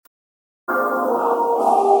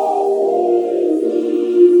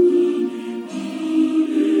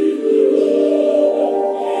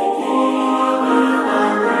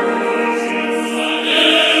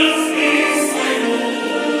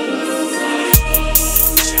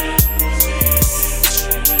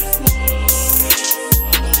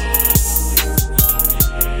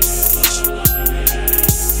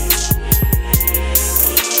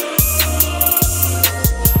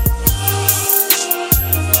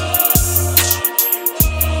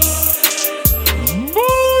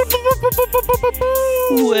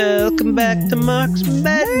Welcome back to Mark's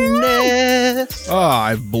Madness. Oh,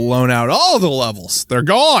 I've blown out all the levels. They're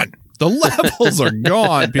gone. The levels are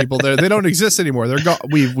gone, people. They don't exist anymore. They're gone.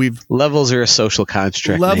 We've Levels are a social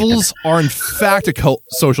construct. levels are in fact a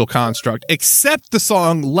social construct, except the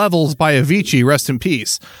song "Levels" by Avicii. Rest in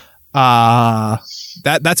peace.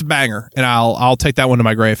 That's a banger, and I'll take that one to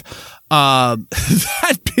my grave.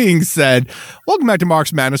 That being said, welcome back to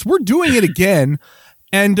Mark's Madness. We're doing it again.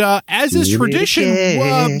 And as is tradition,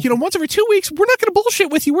 once every 2 weeks, we're not going to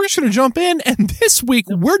bullshit with you. We're just going to jump in. And this week,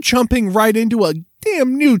 we're jumping right into a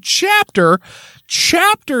damn new chapter.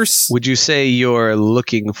 Would you say you're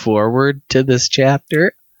looking forward to this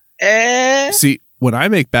chapter? See, when I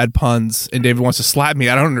make bad puns and David wants to slap me,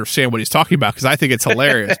 I don't understand what he's talking about because I think it's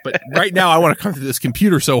hilarious. But right now, I want to come through this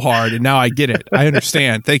computer so hard, and now I get it. I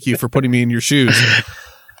understand. Thank you for putting me in your shoes.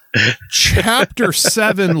 Chapter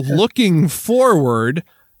 7, Looking Forward,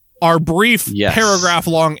 our brief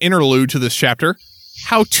paragraph-long interlude to this chapter,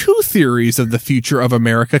 how two theories of the future of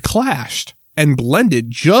America clashed and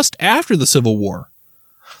blended just after the Civil War.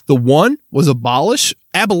 The one was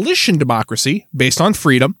abolition democracy based on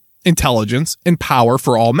freedom, intelligence, and power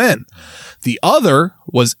for all men. The other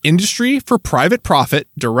was industry for private profit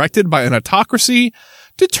directed by an autocracy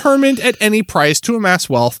determined at any price to amass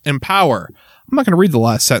wealth and power. I'm not going to read the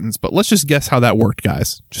last sentence, but let's just guess how that worked,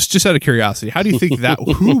 guys. Just out of curiosity. How do you think that,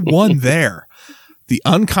 who won there? The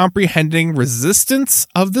uncomprehending resistance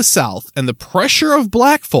of the South and the pressure of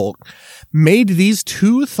black folk made these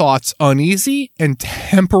two thoughts uneasy and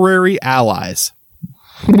temporary allies.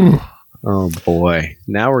 Oh boy.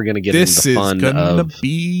 Now we're going to get into the fun of...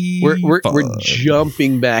 We're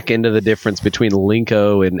jumping back into the difference between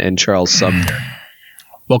Linko and Charles Sumner.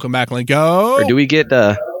 Welcome back, Linko. Or do we get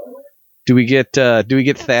Thaddy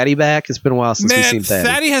back? It's been a while since we've seen Thaddy.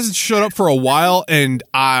 Thaddy hasn't showed up for a while, and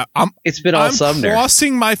it's been all Sumner.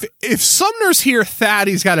 Crossing my if Sumner's here,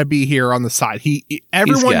 Thaddy's got to be here on the side.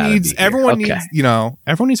 Everyone needs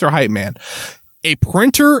their hype man. A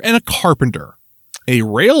printer and a carpenter, a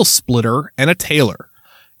rail splitter and a tailor,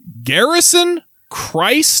 Garrison,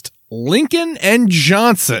 Christ, Lincoln, and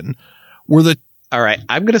Johnson were the. All right,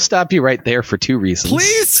 I'm going to stop you right there for two reasons.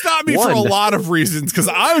 Please stop me for a lot of reasons, because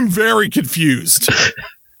I'm very confused.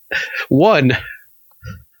 One,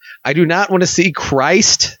 I do not want to see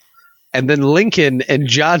Christ and then Lincoln and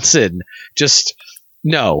Johnson. Just,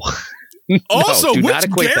 no. Also,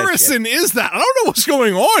 which Garrison is that? I don't know what's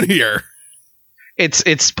going on here.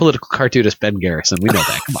 It's political cartoonist Ben Garrison. We know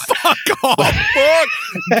that. Come on. Fuck off. Fuck.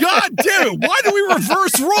 God damn it. Why do we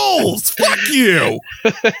reverse roles? Fuck you.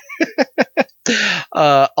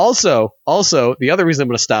 Also, the other reason I'm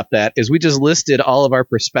going to stop that is we just listed all of our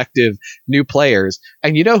prospective new players.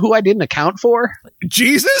 And you know who I didn't account for?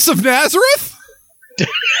 Jesus of Nazareth?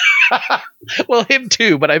 Well, him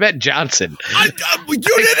too, but I meant Johnson. You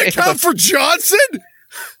didn't account for Johnson?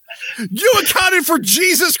 You accounted for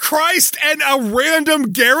Jesus Christ and a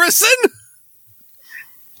random Garrison?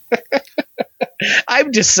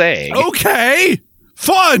 I'm just saying. Okay.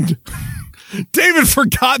 Fun. David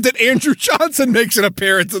forgot that Andrew Johnson makes an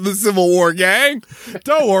appearance in the Civil War, gang.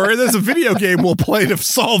 Don't worry, there's a video game we'll play to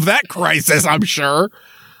solve that crisis, I'm sure.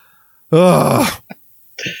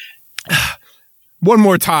 One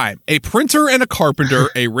more time. A printer and a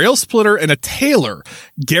carpenter, a rail splitter and a tailor,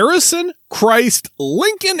 Garrison, Christ,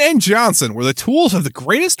 Lincoln, and Johnson were the tools of the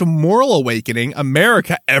greatest moral awakening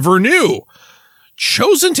America ever knew.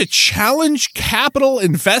 Chosen to challenge capital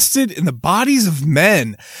invested in the bodies of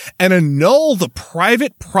men and annul the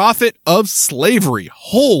private profit of slavery.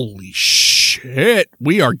 Holy shit.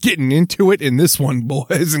 We are getting into it in this one,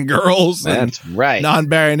 boys and girls. That's right.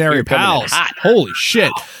 Non-binary pals. Holy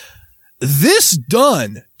shit. This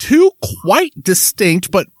done, two quite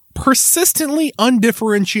distinct but persistently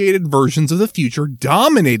undifferentiated versions of the future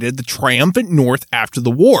dominated the triumphant North after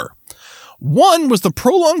the war. One was the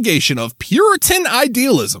prolongation of Puritan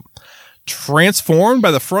idealism, transformed by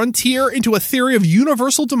the frontier into a theory of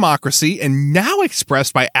universal democracy and now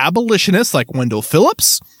expressed by abolitionists like Wendell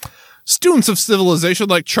Phillips, students of civilization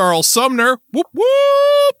like Charles Sumner, whoop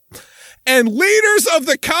whoop, and leaders of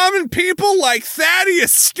the common people like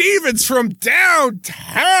Thaddeus Stevens from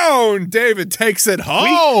downtown. David takes it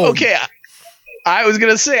home. I was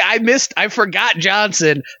going to say, I forgot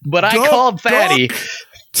Johnson, but I called Thaddy.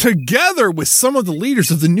 Together with some of the leaders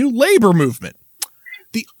of the new labor movement.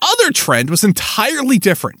 The other trend was entirely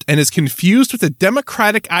different and is confused with the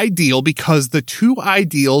democratic ideal because the two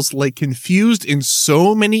ideals lay confused in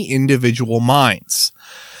so many individual minds.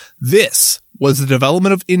 This was the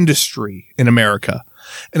development of industry in America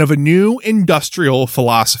and of a new industrial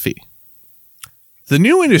philosophy. The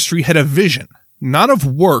new industry had a vision, not of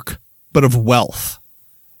work, but of wealth,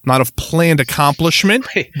 not of planned accomplishment,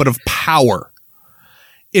 but of power.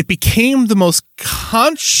 It became the most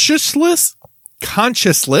conscienceless,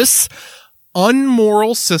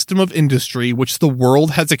 unmoral system of industry which the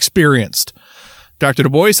world has experienced. Dr. Du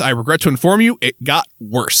Bois, I regret to inform you, it got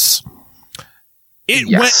worse.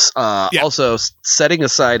 Also, setting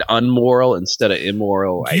aside unmoral instead of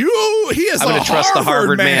immoral. I'm going to trust the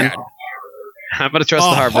Harvard man. I'm going to trust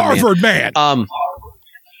the Harvard man.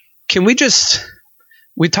 Can we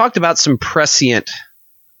talked about some prescient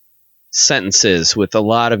sentences with a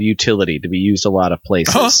lot of utility to be used a lot of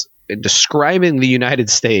places. Describing the United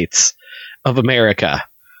States of America.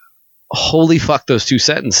 Holy fuck, those two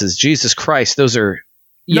sentences. Jesus Christ, those are...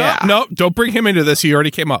 No, don't bring him into this. He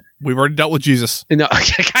already came up. We've already dealt with Jesus. No,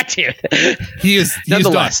 God damn it. He is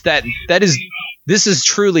nonetheless, this is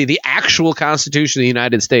truly the actual Constitution of the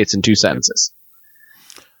United States in two sentences.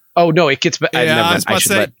 Oh no, it gets better. I was about to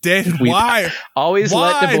say, David, why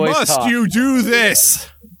let Du Bois must talk. You do this?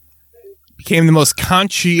 Became the most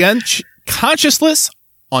conscienceless,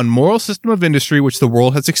 unmoral system of industry which the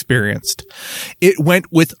world has experienced. It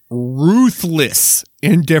went with ruthless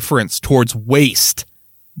indifference towards waste,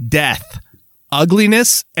 death,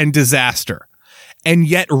 ugliness, and disaster, and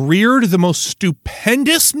yet reared the most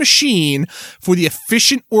stupendous machine for the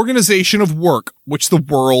efficient organization of work which the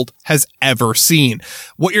world has ever seen.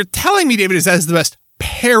 What you're telling me, David, is that is the best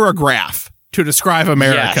paragraph to describe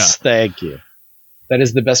America. Yes, thank you. That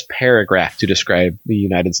is the best paragraph to describe the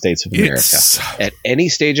United States of America. At any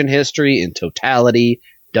stage in history, in totality,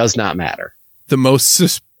 does not matter. The most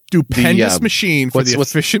stupendous machine for the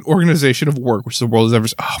efficient organization of work, which the world has ever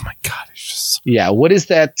seen. Oh my God. It's just... Yeah. What is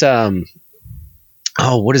that?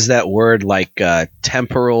 What is that word? Like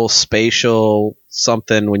temporal, spatial,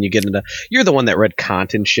 something when you get into... You're the one that read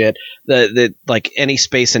Kant and shit. The like any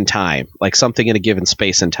space and time. Like something in a given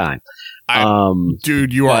space and time.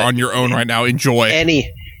 Dude, you are on your own right now. Enjoy.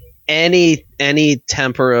 Any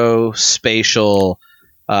temporo-spatial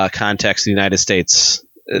context of the United States,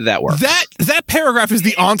 that works. That paragraph is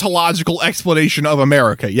the ontological explanation of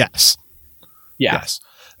America, yes. Yeah. Yes.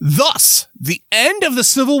 Thus, the end of the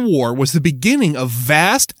Civil War was the beginning of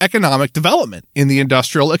vast economic development in the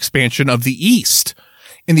industrial expansion of the East,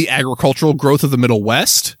 in the agricultural growth of the Middle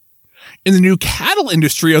West, in the new cattle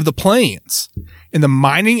industry of the Plains, in the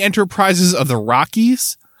mining enterprises of the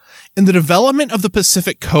Rockies, in the development of the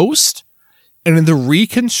Pacific Coast, and in the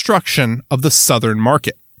reconstruction of the Southern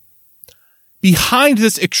market. Behind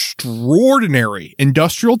this extraordinary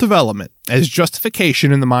industrial development as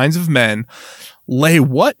justification in the minds of men lay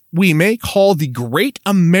what we may call the Great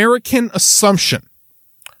American Assumption,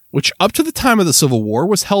 which up to the time of the Civil War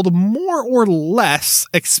was held more or less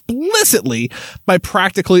explicitly by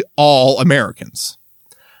practically all Americans.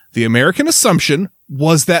 The American assumption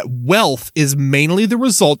was that wealth is mainly the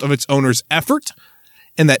result of its owner's effort,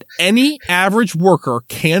 and that any average worker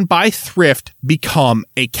can, by thrift, become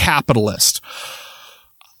a capitalist.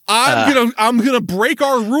 I'm gonna break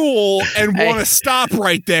our rule and want to stop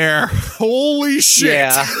right there. Holy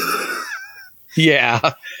shit! Yeah.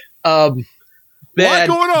 What's going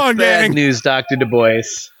on, bad gang? News, Dr. Du Bois.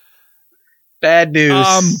 Bad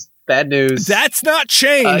news. Bad news. That's not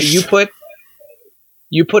changed.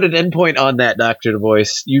 You put an endpoint on that, Dr. Du Bois.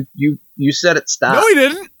 You said it stopped. No, he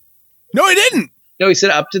didn't. No, he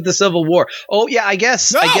said up to the Civil War. Oh, yeah, I guess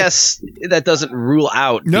that doesn't rule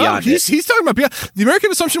out beyond it. He's talking about the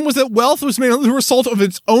American assumption was that wealth was mainly the result of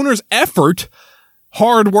its owner's effort,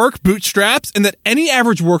 hard work, bootstraps, and that any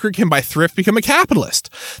average worker can by thrift become a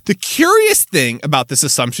capitalist. The curious thing about this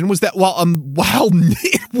assumption was that while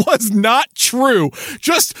it was not true,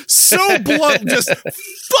 just so blunt, just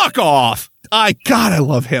fuck off. God, I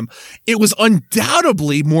love him. It was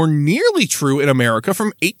undoubtedly more nearly true in America from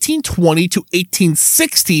 1820 to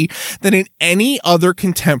 1860 than in any other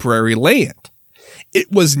contemporary land.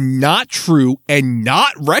 It was not true and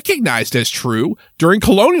not recognized as true during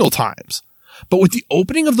colonial times. But with the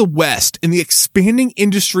opening of the West and the expanding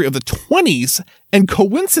industry of the 20s, and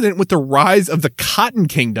coincident with the rise of the Cotton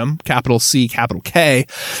Kingdom, capital C, capital K,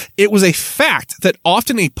 it was a fact that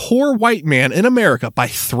often a poor white man in America, by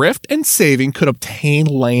thrift and saving, could obtain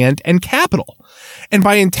land and capital. And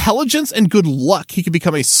by intelligence and good luck, he could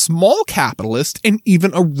become a small capitalist and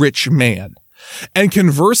even a rich man. And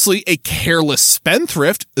conversely, a careless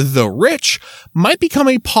spendthrift, the rich, might become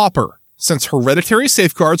a pauper, since hereditary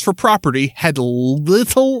safeguards for property had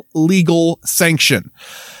little legal sanction.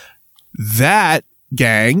 That,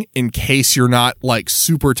 gang, in case you're not like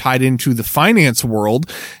super tied into the finance world,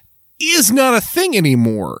 is not a thing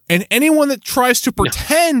anymore. And anyone that tries to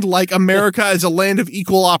pretend like America is a land of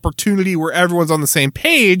equal opportunity where everyone's on the same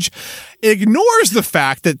page ignores the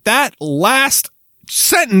fact that that last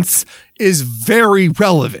sentence is very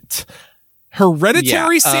relevant.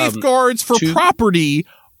 Hereditary safeguards for property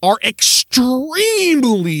are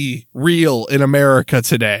extremely real in America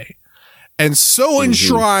today, and so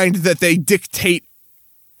enshrined that they dictate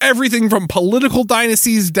everything from political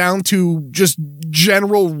dynasties down to just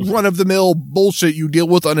general run-of-the-mill bullshit you deal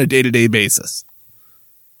with on a day-to-day basis.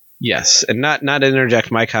 Yes, and not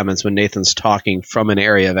interject my comments when Nathan's talking from an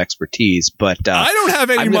area of expertise, but I don't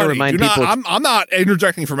have any money. I'm not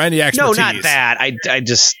interjecting from any expertise. No, not that. I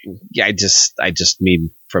just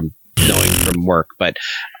mean from knowing from work. But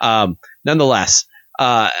nonetheless,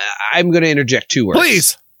 I'm going to interject 2 words.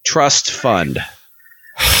 Please. Trust fund.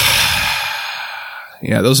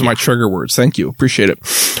 Yeah, those are my trigger words. Thank you. Appreciate it.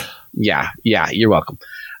 Yeah, you're welcome.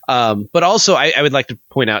 But also, I would like to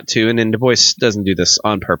point out, too, and Du Bois doesn't do this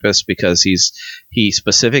on purpose because he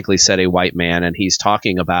specifically said a white man, and he's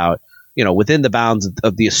talking about, within the bounds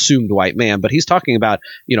of the assumed white man, but he's talking about,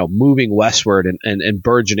 moving westward and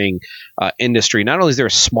burgeoning industry. Not only is there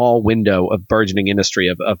a small window of burgeoning industry,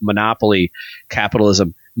 of monopoly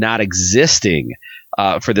capitalism not existing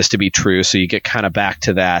for this to be true, so you get kind of back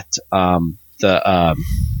to that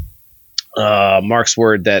Mark's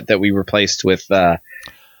word that we replaced with by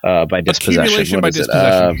dispossession. What is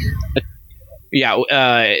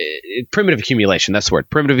it? Primitive accumulation. That's the word.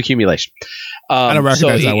 Primitive accumulation. I don't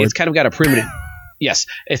recognize that word. It's kind of got a primitive. Yes,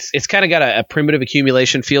 it's kind of got a primitive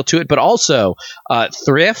accumulation feel to it, but also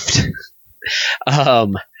thrift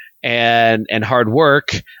and hard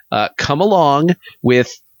work come along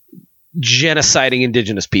with genociding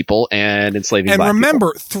indigenous people and enslaving black people. And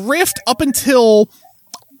remember, thrift up until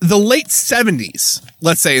the late 70s,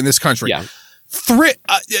 let's say, in this country. Yeah. Thrift.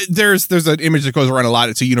 There's an image that goes around a lot.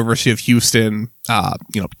 It's a University of Houston,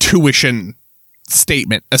 tuition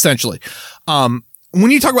statement, essentially. When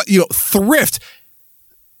you talk about, thrift,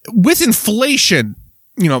 with inflation,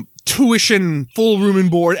 tuition, full room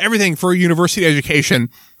and board, everything for a university education,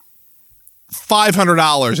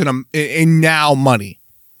 $500 in now money.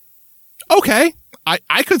 Okay,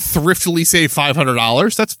 I could thriftily save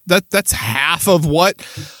 $500. That's half of what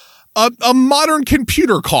a modern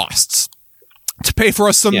computer costs to pay for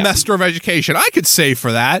a semester of education. I could save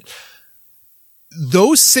for that.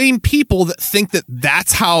 Those same people that think that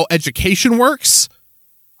that's how education works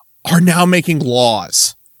are now making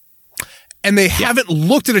laws, and they haven't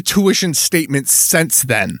looked at a tuition statement since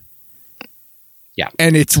then. Yeah,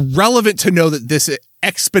 and it's relevant to know that this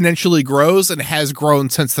exponentially grows and has grown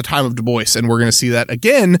since the time of Du Bois. And we're going to see that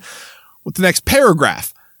again with the next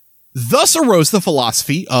paragraph. Thus arose the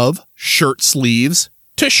philosophy of shirt sleeves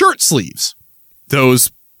to shirt sleeves.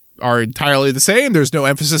 Those are entirely the same. There's no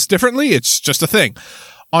emphasis differently. It's just a thing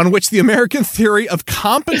on which the American theory of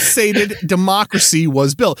compensated democracy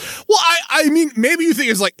was built. Well, I mean, maybe you think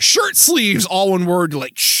it's like shirt sleeves, all one word,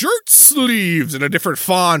 like shirt sleeves in a different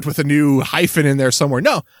font with a new hyphen in there somewhere.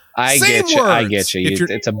 No. I get you.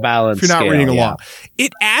 It's a balance. If you're not scale, reading along.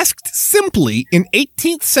 It asked simply in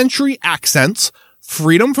 18th century accents,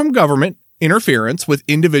 freedom from government interference with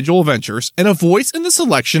individual ventures and a voice in the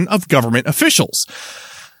selection of government officials.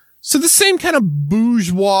 So the same kind of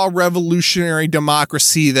bourgeois revolutionary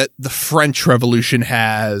democracy that the French Revolution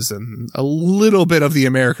has, and a little bit of the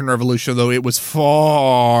American Revolution, though it was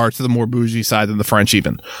far to the more bougie side than the French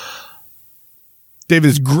even. David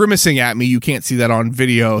is grimacing at me. You can't see that on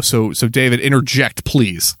video. So David, interject,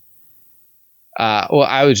 please. Well,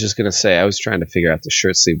 I was just going to say, I was trying to figure out the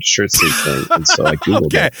shirt sleeve thing, and so I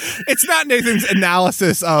Googled it. It's not Nathan's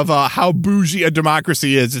analysis of how bougie a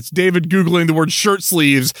democracy is. It's David Googling the word shirt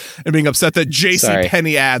sleeves and being upset that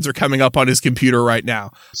JCPenney ads are coming up on his computer right now.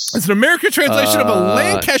 It's an American translation of a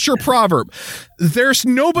Lancashire proverb. There's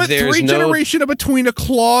no generation between a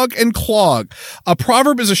clog and clog. A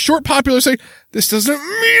proverb is a short, popular saying, this doesn't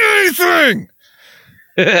mean anything.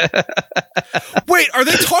 Wait, are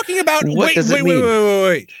they talking about wait. Is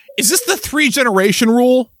this the 3-generation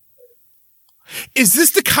rule? Is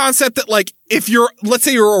this the concept that, like, if you're, let's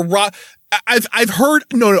say you're I've heard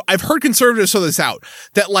conservatives throw this out,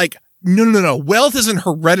 that like, no, wealth isn't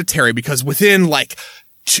hereditary because within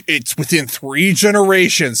it's within 3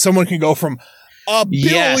 generations, someone can go from a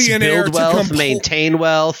billionaire build wealth, to maintain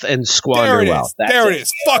wealth, and squander wealth. There it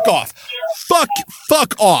is. Fuck off.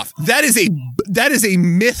 Fuck off. That is a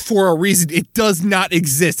myth for a reason. It does not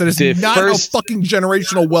exist. That is not how fucking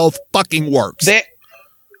generational wealth fucking works.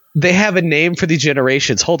 They have a name for the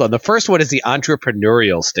generations. Hold on. The first one is the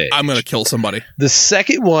entrepreneurial stage. I'm going to kill somebody. The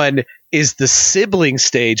second one is the sibling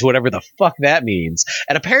stage, whatever the fuck that means.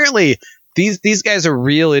 And apparently these guys are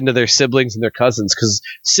real into their siblings and their cousins, because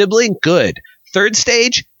sibling, good. Third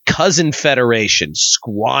stage, cousin federation,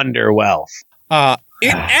 squander wealth.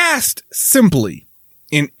 It asked simply,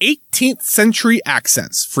 in 18th century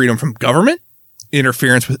accents, freedom from government,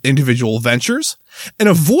 interference with individual ventures, and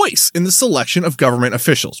a voice in the selection of government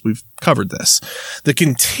officials. We've covered this. The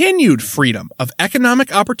continued freedom of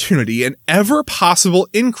economic opportunity and ever possible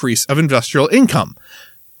increase of industrial income.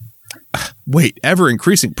 Wait, ever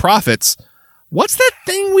increasing profits? What's that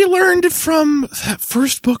thing we learned from that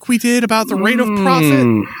first book we did about the rate of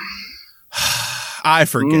profit? I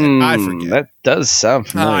forget. That does sound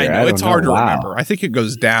familiar. I know, it's hard to remember. I think it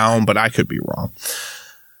goes down, but I could be wrong.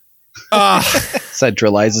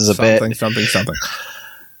 Centralizes a bit. Something.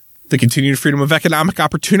 The continued freedom of economic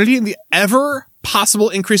opportunity and the ever possible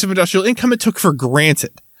increase of industrial income it took for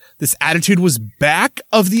granted. This attitude was back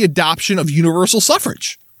of the adoption of universal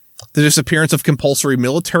suffrage, the disappearance of compulsory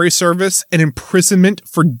military service, and imprisonment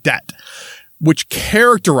for debt, which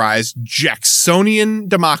characterized Jacksonian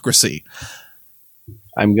democracy.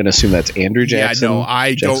 I'm going to assume that's Andrew Jackson. Yeah, no,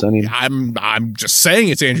 I don't. I'm just saying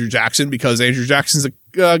it's Andrew Jackson because Andrew Jackson's a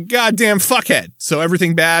goddamn fuckhead. So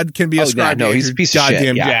everything bad can be ascribed to he's a piece of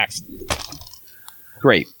shit. Jackson.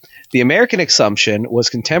 Great. The American assumption was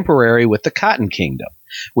contemporary with the Cotton Kingdom,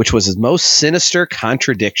 which was his most sinister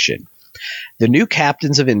contradiction. The new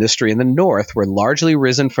captains of industry in the North were largely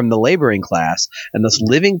risen from the laboring class and thus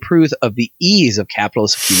living proof of the ease of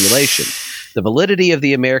capitalist accumulation. The validity of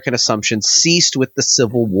the American assumption ceased with the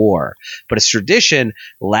Civil War, but its tradition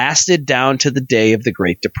lasted down to the day of the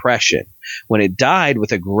Great Depression, when it died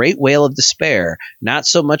with a great wail of despair, not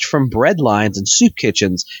so much from bread lines and soup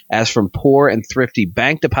kitchens as from poor and thrifty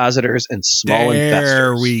bank depositors and small investors.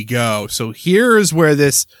 There we go. So here's where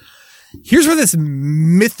this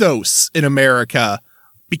mythos in America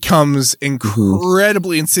becomes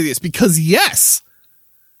incredibly insidious, because yes,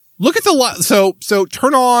 look at so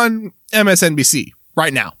turn on MSNBC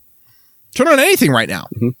right now. Turn on anything right now.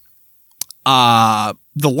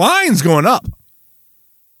 The line's going up.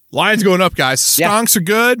 Line's going up, guys. Stonks are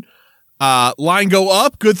good. Line go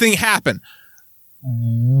up. Good thing happen.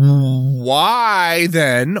 Why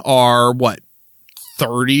then are 10%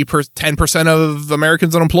 of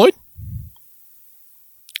Americans unemployed?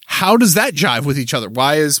 How does that jive with each other?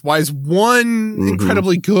 Why is one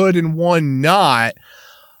incredibly good and one not?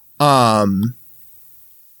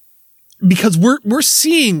 Because we're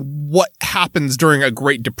seeing what happens during a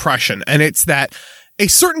Great Depression, and it's that a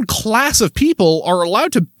certain class of people are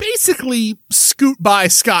allowed to basically scoot by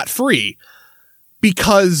scot-free,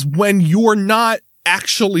 because when you're not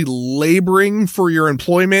actually laboring for your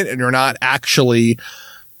employment and you're not actually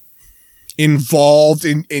involved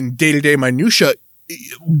in day-to-day minutia,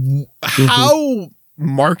 how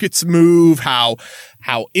markets move, how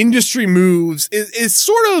industry moves is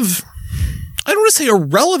sort of, I don't want to say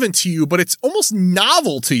irrelevant to you, but it's almost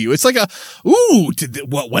novel to you. It's like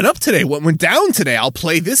what went up today? What went down today? I'll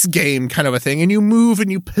play this game kind of a thing. And you move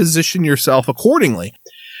and you position yourself accordingly.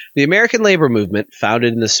 The American labor movement,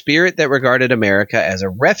 founded in the spirit that regarded America as a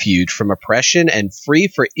refuge from oppression and free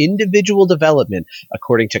for individual development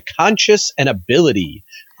according to conscience and ability,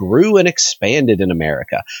 grew and expanded in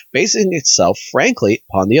America, basing itself, frankly,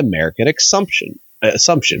 upon the American assumption.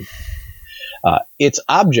 Its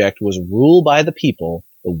object was rule by the people,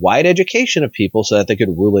 the wide education of people so that they could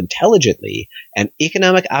rule intelligently, and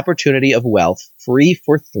economic opportunity of wealth free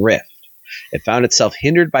for thrift. It found itself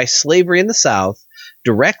hindered by slavery in the South,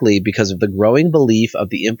 directly because of the growing belief of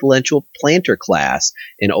the influential planter class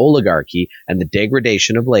in oligarchy and the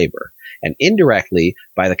degradation of labor, and indirectly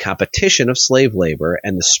by the competition of slave labor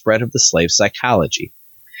and the spread of the slave psychology.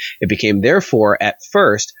 It became, therefore, at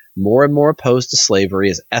first, more and more opposed to slavery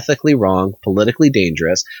as ethically wrong, politically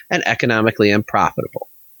dangerous, and economically unprofitable.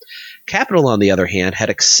 Capital, on the other hand, had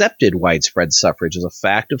accepted widespread suffrage as a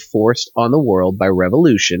fact forced on the world by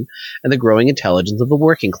revolution and the growing intelligence of the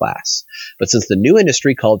working class. But since the new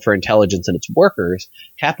industry called for intelligence in its workers,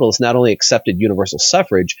 capitalists not only accepted universal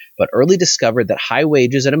suffrage, but early discovered that high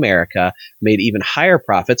wages in America made even higher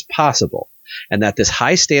profits possible, and that this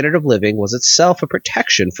high standard of living was itself a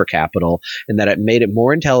protection for capital, and that it made it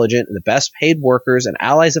more intelligent and the best paid workers and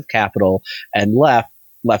allies of capital, and left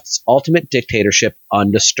its ultimate dictatorship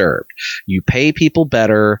undisturbed. You pay people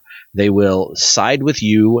better, they will side with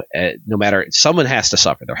you, no matter, someone has to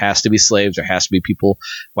suffer. There has to be slaves, there has to be people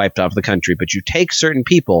wiped off the country, but you take certain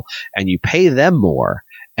people and you pay them more,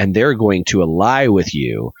 and they're going to ally with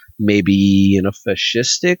you, maybe in a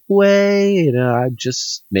fascistic way.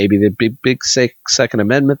 Just maybe the big Second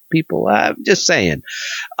Amendment people. I'm just saying.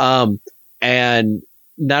 And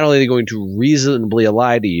not only are they going to reasonably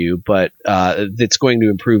lie to you, but it's going to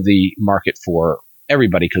improve the market for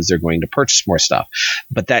everybody because they're going to purchase more stuff.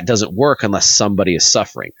 But that doesn't work unless somebody is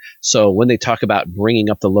suffering. So when they talk about bringing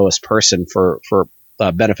up the lowest person for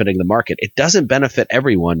benefiting the market, it doesn't benefit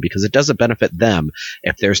everyone because it doesn't benefit them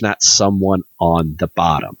if there's not someone on the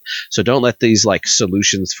bottom. So don't let these like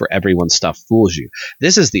solutions for everyone stuff fools you.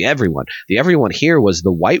 This is the everyone. The everyone here was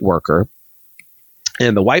the white worker,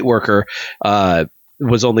 and the white worker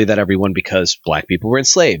was only that everyone because black people were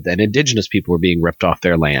enslaved and indigenous people were being ripped off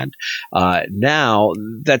their land. Now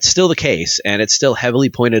that's still the case, and it's still heavily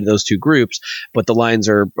pointed at those two groups, but the lines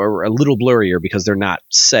are a little blurrier because they're not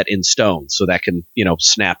set in stone. So that can,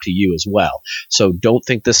 snap to you as well. So don't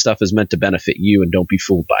think this stuff is meant to benefit you, and don't be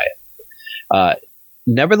fooled by it.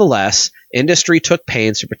 Nevertheless, industry took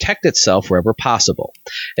pains to protect itself wherever possible.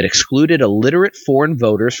 It excluded illiterate foreign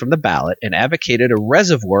voters from the ballot and advocated a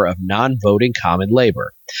reservoir of non-voting common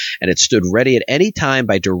labor. And it stood ready at any time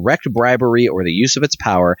by direct bribery or the use of its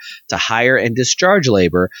power to hire and discharge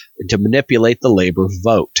labor and to manipulate the labor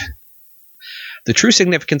vote. The true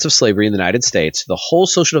significance of slavery in the United States, the whole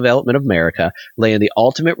social development of America, lay in the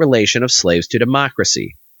ultimate relation of slaves to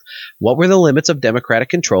democracy. What were the limits of democratic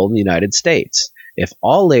control in the United States? If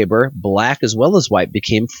all labor, black as well as white,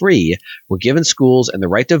 became free, were given schools and the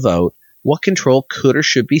right to vote, what control could or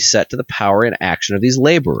should be set to the power and action of these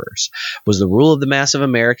laborers? Was the rule of the mass of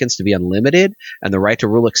Americans to be unlimited and the right to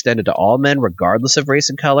rule extended to all men regardless of race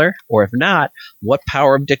and color? Or if not, what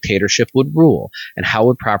power of dictatorship would rule, and how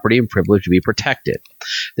would property and privilege be protected?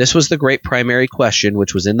 This was the great primary question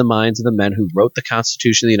which was in the minds of the men who wrote the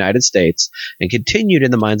Constitution of the United States and continued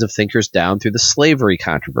in the minds of thinkers down through the slavery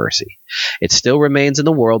controversy. It still remains in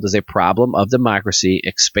the world as a problem of democracy,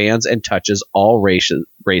 expands and touches all races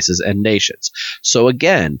and nations. So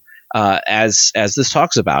again, as this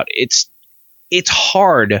talks about, it's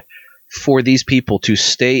hard for these people to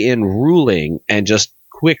stay in ruling and just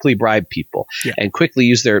quickly bribe people and quickly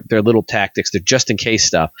use their little tactics, their just in case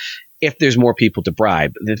stuff. If there's more people to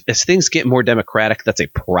bribe, as things get more democratic, that's a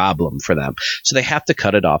problem for them. So they have to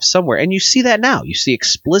cut it off somewhere. And you see that now. You see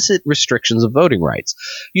explicit restrictions of voting rights.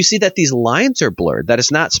 You see that these lines are blurred, that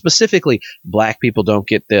it's not specifically black people don't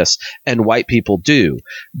get this and white people do.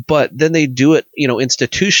 But then they do it,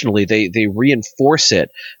 institutionally. They reinforce it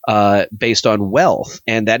based on wealth.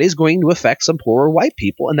 And that is going to affect some poorer white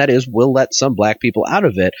people. And that will let some black people out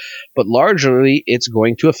of it. But largely, it's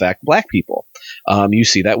going to affect black people. You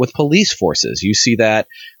see that with police forces. You see that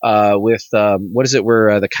with what is it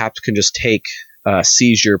where the cops can just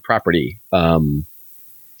seize your property? It's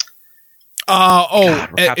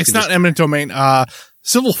not eminent domain.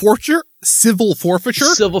 Civil forfeiture. Civil forfeiture.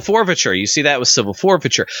 You see that with civil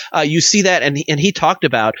forfeiture. You see that, and he talked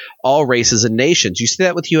about all races and nations. You see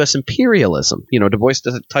that with U.S. imperialism. Du Bois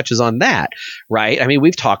touches on that, right? I mean,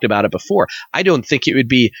 we've talked about it before. I don't think it would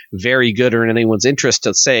be very good or in anyone's interest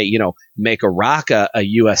to say, make Iraq a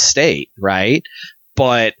U.S. state, right?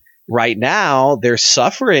 But right now they're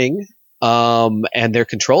suffering, and they're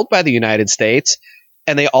controlled by the United States.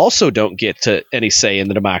 And they also don't get to any say in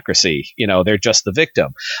the democracy. They're just the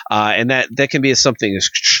victim. And that can be something as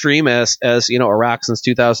extreme as Iraq since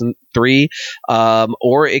 2003.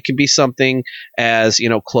 Or it can be something as,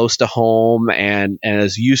 close to home and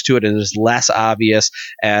as used to it and as less obvious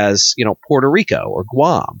as, Puerto Rico or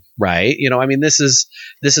Guam. Right. This is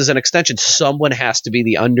an extension. Someone has to be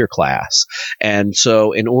the underclass. And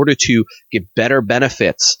so in order to give better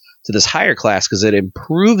benefits to this higher class, because it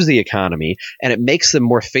improves the economy and it makes them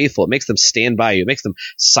more faithful. It makes them stand by you. It makes them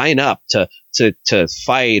sign up to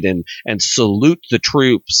fight and salute the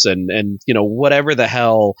troops and whatever the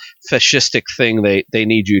hell fascistic thing they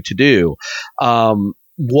need you to do.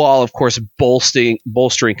 While of course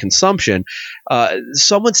bolstering consumption,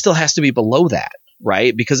 someone still has to be below that,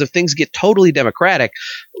 right? Because if things get totally democratic,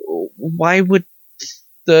 why would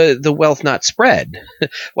the wealth not spread?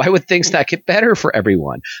 Why would things not get better for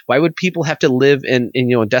everyone? Why would people have to live in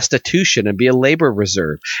destitution and be a labor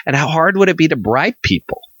reserve? And how hard would it be to bribe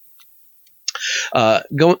people?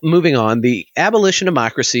 Moving on, the abolition of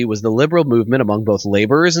democracy was the liberal movement among both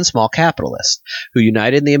laborers and small capitalists who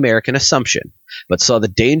united in the American assumption, but saw the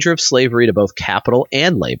danger of slavery to both capital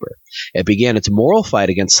and labor. It began its moral fight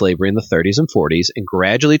against slavery in the 30s and 40s and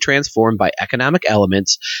gradually transformed by economic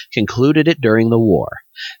elements, concluded it during the war.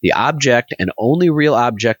 The object and only real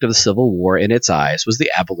object of the Civil War in its eyes was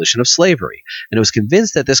the abolition of slavery, and it was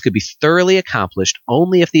convinced that this could be thoroughly accomplished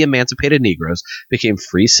only if the emancipated Negroes became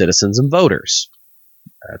free citizens and voters.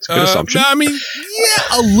 That's a good assumption. I mean,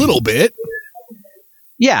 yeah, a little bit.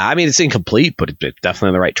 Yeah, I mean, it's incomplete, but it's definitely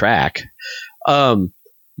on the right track.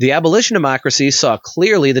 The abolition democracy saw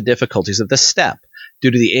clearly the difficulties of this step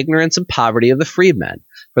due to the ignorance and poverty of the freedmen.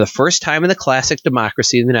 For the first time in the classic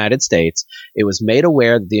democracy in the United States, it was made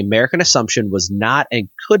aware that the American assumption was not and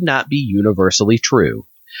could not be universally true.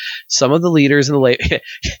 Some of the leaders in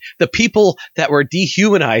the people that were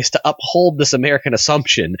dehumanized to uphold this American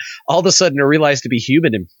assumption all of a sudden are realized to be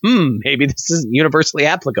human and maybe this isn't universally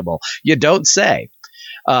applicable. You don't say.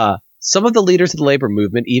 Some of the leaders of the labor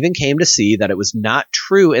movement even came to see that it was not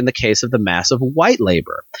true in the case of the mass of white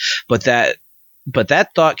labor, but that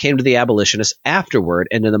thought came to the abolitionists afterward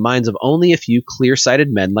and in the minds of only a few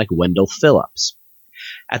clear-sighted men like Wendell Phillips.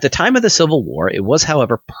 At the time of the Civil War, it was,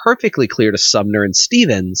 however, perfectly clear to Sumner and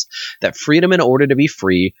Stevens that freedom in order to be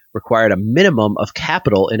free required a minimum of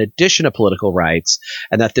capital in addition to political rights,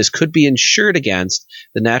 and that this could be ensured against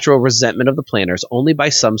the natural resentment of the planters only by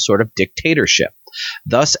some sort of dictatorship.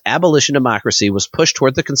 Thus, abolition democracy was pushed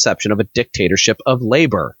toward the conception of a dictatorship of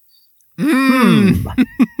labor.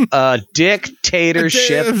 A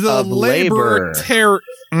dictatorship of labor.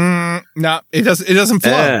 No, it doesn't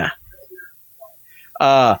flow.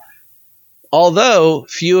 Although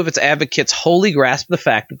few of its advocates wholly grasp the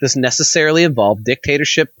fact that this necessarily involved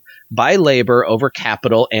dictatorship by labor over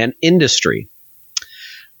capital and industry.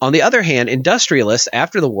 On the other hand, industrialists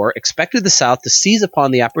after the war expected the South to seize upon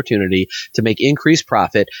the opportunity to make increased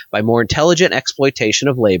profit by more intelligent exploitation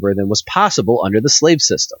of labor than was possible under the slave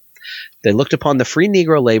system. They looked upon the free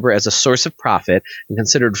Negro labor as a source of profit and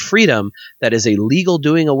considered freedom, that is a legal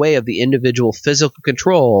doing away of the individual physical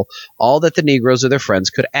control, all that the Negroes or their friends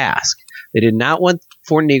could ask. They did not want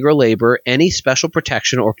for Negro labor any special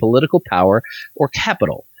protection or political power or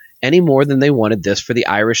capital, any more than they wanted this for the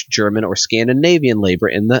Irish, German, or Scandinavian labor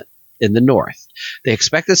in the North. They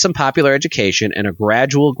expected some popular education and a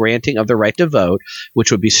gradual granting of the right to vote,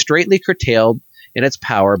 which would be straightly curtailed in its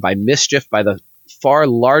power by mischief by the far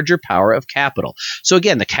larger power of capital. So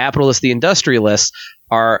again, the capitalists, the industrialists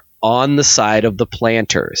are on the side of the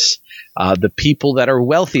planters. The people that are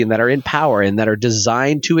wealthy and that are in power and that are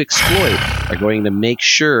designed to exploit are going to make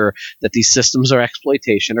sure that these systems of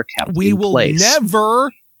exploitation are kept in place. We will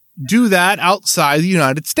never do that outside the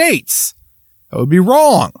United States. That would be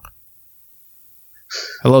wrong.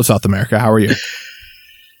 Hello, South America. How are you?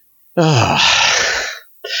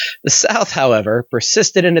 The South, however,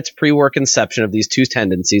 persisted in its pre-war conception of these two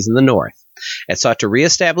tendencies in the North. It sought to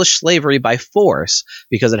reestablish slavery by force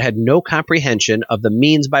because it had no comprehension of the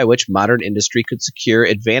means by which modern industry could secure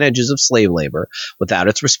advantages of slave labor without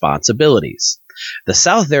its responsibilities. The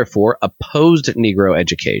South, therefore, opposed Negro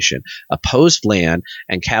education, opposed land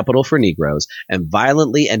and capital for Negroes, and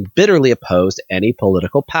violently and bitterly opposed any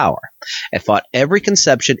political power. It fought every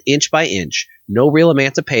conception inch by inch: no real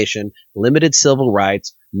emancipation, limited civil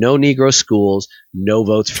rights, no Negro schools, no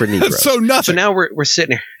votes for Negroes. So nothing. So now we're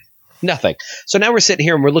sitting here. Nothing. So now we're sitting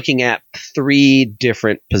here and we're looking at three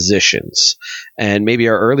different positions. And maybe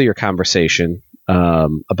our earlier conversation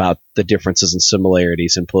about the differences and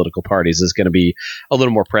similarities in political parties is going to be a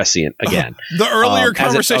little more prescient again. The earlier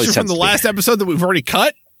conversation from the last episode that we've already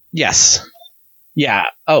cut? Yes. Yeah.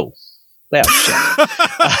 Oh. Well, shit.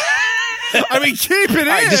 I mean, keep it in.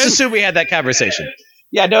 Right, just assume we had that conversation.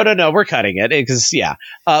 Yeah, no, we're cutting it because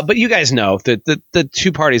but you guys know that the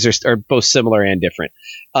two parties are both similar and different.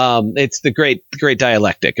 It's the great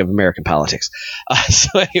dialectic of American politics.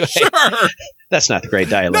 So anyway, sure. That's not the great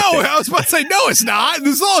dialectic. No, I was about to say no, it's not.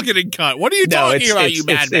 This is all getting cut. What are you talking about, you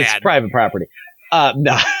madman? It's private property.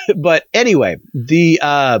 No, but anyway,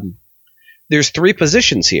 there's three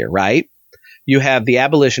positions here, right? You have the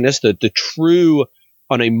abolitionists, the true,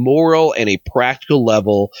 on a moral and a practical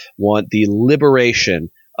level, want the liberation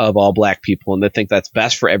of all black people, and they think that's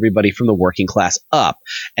best for everybody from the working class up.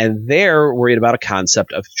 And they're worried about a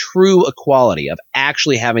concept of true equality, of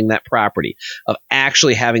actually having that property, of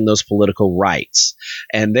actually having those political rights.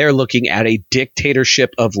 And they're looking at a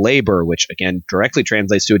dictatorship of labor, which again directly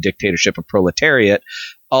translates to a dictatorship of proletariat,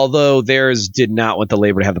 although theirs did not want the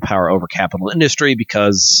labor to have the power over capital industry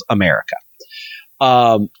because America.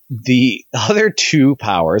 The other two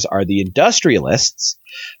powers are the industrialists,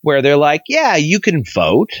 where they're like, yeah, you can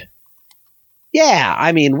vote. Yeah,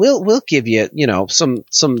 I mean, we'll give you, some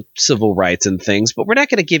civil rights and things, but we're not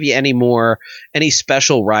going to give you any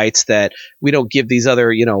special rights that we don't give these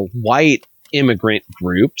other, white immigrant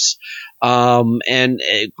groups. And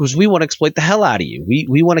because we want to exploit the hell out of you.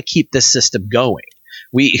 We want to keep this system going.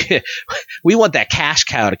 We we want that cash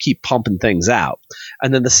cow to keep pumping things out.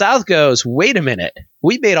 And then the South goes, wait a minute.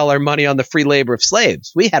 We made all our money on the free labor of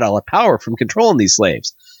slaves. We had all our power from controlling these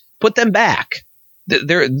slaves. Put them back.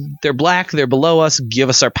 They're black. They're below us. Give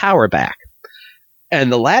us our power back.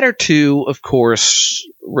 And the latter two, of course,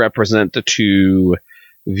 represent the two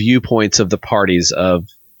viewpoints of the parties of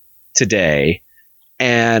today.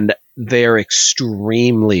 And they're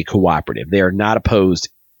extremely cooperative. They are not opposed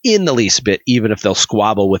in the least bit, even if they'll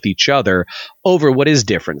squabble with each other over what is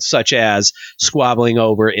different, such as squabbling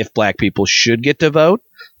over if black people should get to vote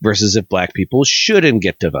versus if black people shouldn't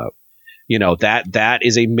get to vote. You know, that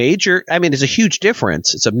is a major, I mean, it's a huge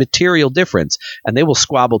difference. It's a material difference, and they will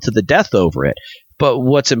squabble to the death over it. But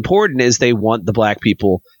what's important is they want the black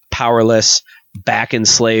people powerless, back in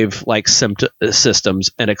slave-like systems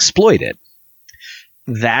and exploited.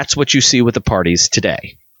 That's what you see with the parties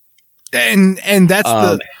today. And that's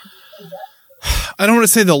I don't want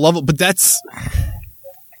to say the level, but that's,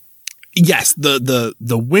 yes, the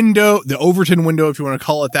window, the Overton window, if you want to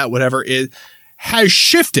call it that, whatever, has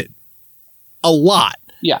shifted a lot.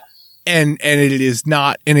 Yeah. And it is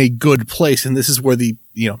not in a good place. And this is where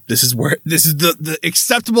this is the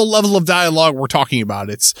acceptable level of dialogue we're talking about.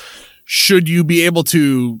 It's, should you be able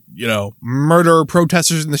to, murder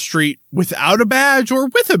protesters in the street without a badge or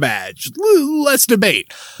with a badge? Let's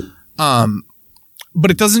debate. But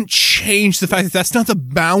it doesn't change the fact that that's not the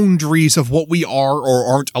boundaries of what we are or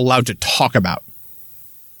aren't allowed to talk about.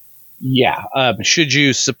 Yeah. Should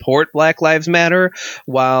you support Black Lives Matter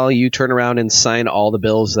while you turn around and sign all the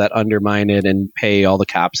bills that undermine it and pay all the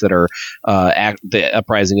cops that are the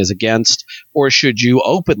uprising is against, or should you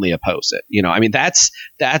openly oppose it?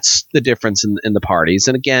 That's the difference in the parties.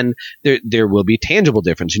 And again, there will be tangible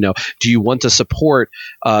difference. Do you want to support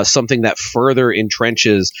something that further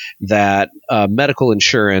entrenches that medical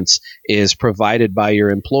insurance is provided by your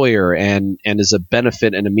employer and is a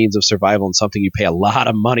benefit and a means of survival and something you pay a lot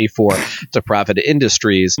of money for to profit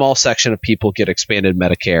industries? Small section of people get expanded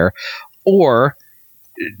Medicare, or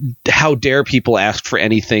how dare people ask for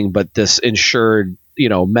anything but this insured,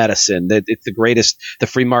 medicine, that it's the greatest, the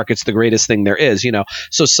free market's the greatest thing there is,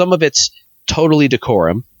 So some of it's totally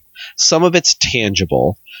decorum, some of it's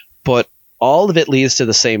tangible, but all of it leads to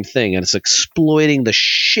the same thing, and it's exploiting the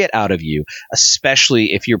shit out of you,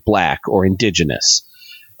 especially if you're black or indigenous.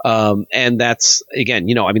 And that's, again,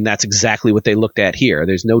 that's exactly what they looked at here.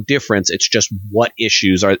 There's no difference. It's just what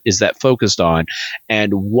issues is that focused on,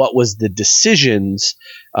 and what was the decisions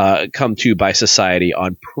come to by society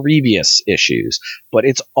on previous issues. But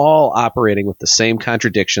it's all operating with the same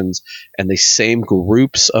contradictions and the same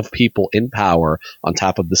groups of people in power on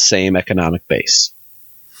top of the same economic base.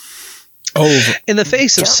 Oh, in the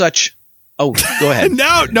face of such, go ahead.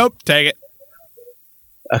 Nope, take it.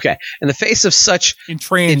 Okay. In the face of such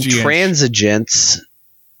intransigence,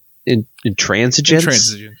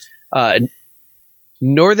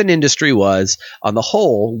 Northern industry was, on the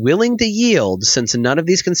whole, willing to yield, since none of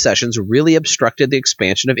these concessions really obstructed the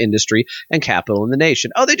expansion of industry and capital in the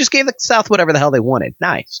nation. Oh, they just gave the South whatever the hell they wanted.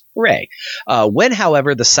 Nice. Hooray. When,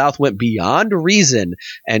 however, the South went beyond reason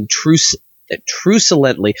and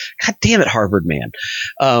truculently, God damn it, Harvard man,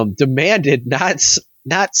 demanded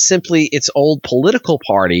not simply its old political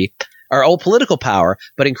party or old political power,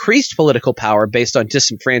 but increased political power based on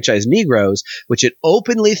disenfranchised Negroes, which it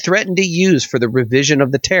openly threatened to use for the revision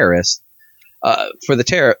of the terrorists, for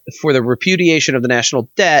the repudiation of the national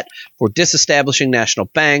debt, for disestablishing national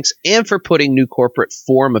banks, and for putting new corporate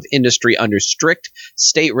form of industry under strict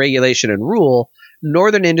state regulation and rule.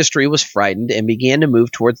 Northern industry was frightened and began to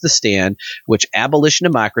move towards the stand which abolition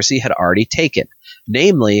democracy had already taken,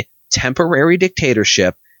 namely temporary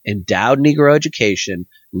dictatorship, endowed Negro education,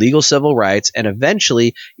 legal civil rights, and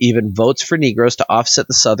eventually even votes for Negroes to offset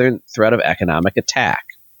the Southern threat of economic attack.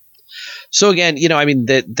 So again,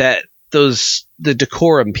 the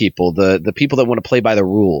decorum people, the people that want to play by the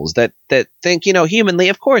rules, that think, humanly,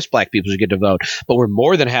 of course black people should get to vote, but we're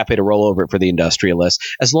more than happy to roll over it for the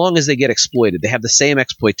industrialists as long as they get exploited. They have the same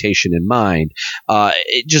exploitation in mind,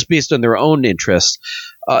 just based on their own interests.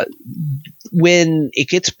 When it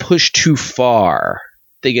gets pushed too far,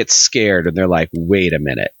 they get scared and they're like, wait a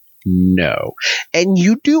minute, no. And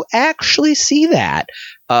you do actually see that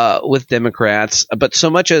with Democrats, but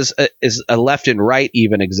so much as a left and right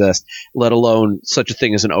even exist, let alone such a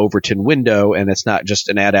thing as an Overton window, and it's not just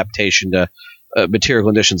an adaptation to material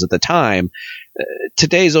conditions at the time.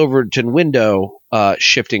 Today's Overton window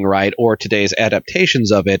shifting right, or today's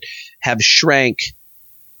adaptations of it, have shrank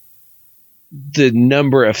the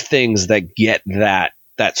number of things that get that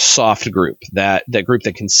soft group, that group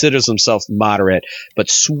that considers themselves moderate but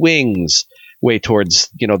swings way towards,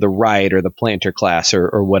 the right or the planter class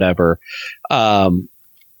or whatever.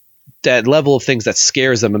 That level of things that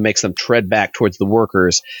scares them and makes them tread back towards the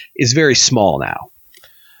workers is very small now.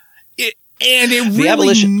 The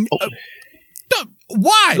abolition.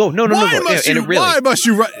 Why? No. Why must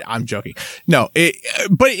you? I'm joking. No, it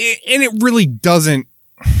really doesn't.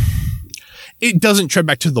 It doesn't tread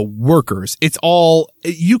back to the workers. It's all,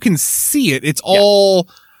 you can see it. It's all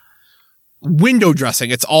window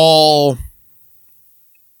dressing. It's all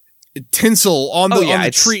tinsel on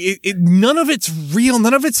the tree. None of it's real.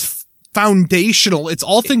 None of it's foundational. It's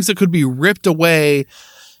all things that could be ripped away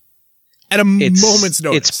at a moment's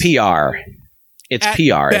notice. It's PR. It's at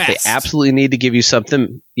PR. Best. If they absolutely need to give you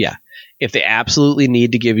something, if they absolutely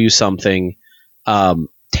need to give you something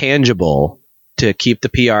tangible to keep the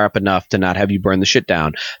PR up enough to not have you burn the shit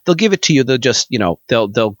down, they'll give it to you. They'll just,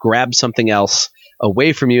 they'll grab something else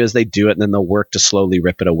away from you as they do it, and then they'll work to slowly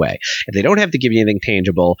rip it away. If they don't have to give you anything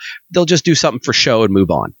tangible, they'll just do something for show and move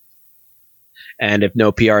on. And if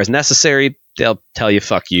no PR is necessary, they'll tell you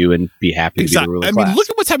fuck you and be happy to be the ruling class. I mean, look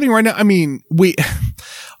at what's happening right now. I mean,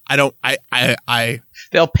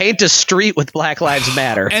 they'll paint a street with Black Lives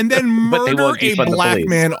Matter and then murder a black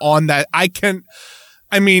man on that. I can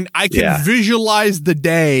visualize the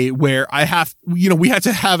day where we had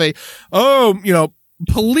to have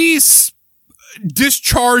police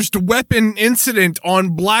discharged weapon incident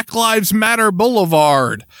on Black Lives Matter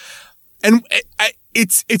Boulevard. And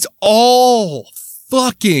it's all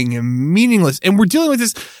fucking meaningless. And we're dealing with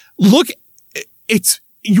this. Look,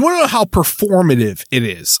 you want to know how performative it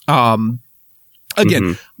is.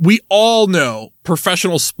 Again, we all know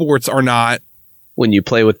professional sports are not. When you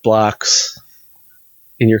play with blocks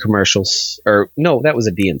in your commercials, or no, that was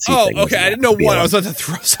a DNC thing. Oh, okay. I didn't know what. I was about to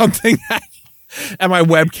throw something at my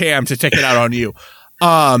webcam to take it out on you.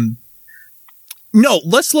 No,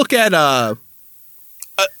 let's look at,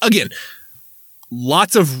 again,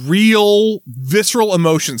 lots of real visceral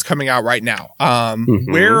emotions coming out right now.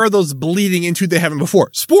 Where are those bleeding into they haven't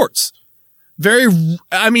before? Sports.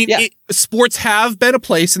 Sports have been a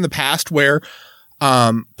place in the past where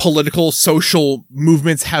political, social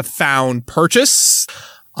movements have found purchase.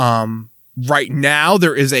 Right now,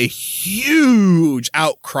 there is a huge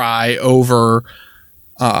outcry over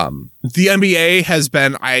the NBA has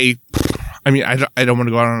been, I don't want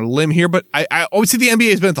to go out on a limb here, but I always say the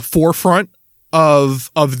NBA has been at the forefront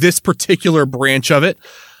of this particular branch of it.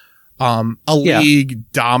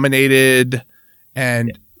 League dominated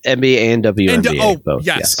and NBA and WNBA. Both,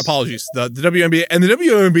 yes, apologies. The WNBA and the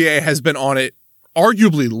WNBA has been on it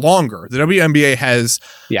arguably longer. The WNBA has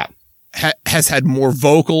had more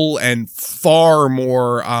vocal and far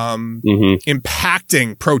more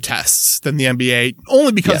impacting protests than the NBA,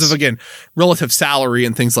 only because of, again, relative salary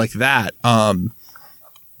and things like that.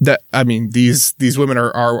 These women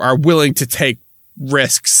are willing to take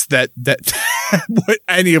risks that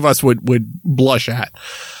any of us would blush at.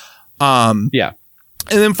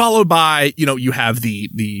 And then followed by, you have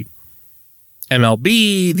the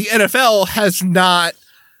MLB. The NFL has not,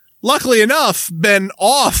 luckily enough, been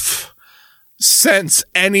off since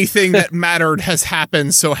anything that mattered has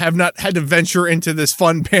happened. So have not had to venture into this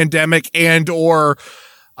fun pandemic and or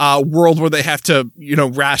world where they have to,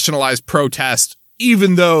 rationalize protest,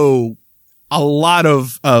 even though a lot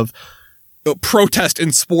of protest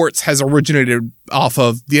in sports has originated off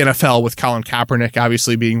of the NFL, with Colin Kaepernick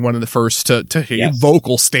obviously being one of the first to take a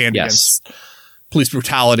vocal stand against police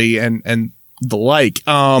brutality and the like.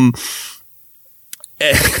 So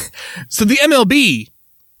the MLB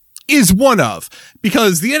is one of,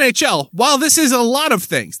 because the NHL, while this is a lot of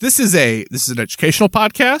things, this is an educational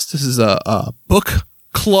podcast. This is a book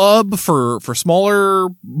club for smaller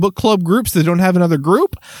book club groups that don't have another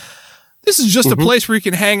group. This is just a place where you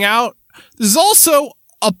can hang out. This is also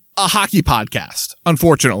a hockey podcast,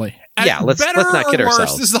 unfortunately. Let's not kid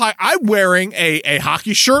ourselves. This is I'm wearing a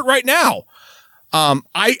hockey shirt right now.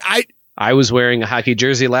 I was wearing a hockey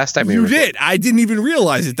jersey last time. You did. I didn't even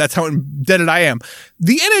realize it. That's how indebted I am.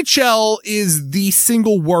 The NHL is the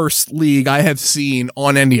single worst league I have seen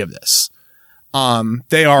on any of this.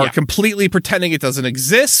 They are completely pretending it doesn't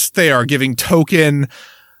exist. They are giving token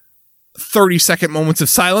 30-second moments of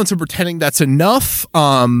silence and pretending that's enough.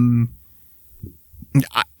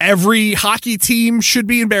 Every hockey team should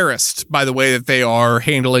be embarrassed by the way that they are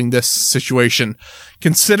handling this situation,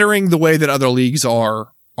 considering the way that other leagues are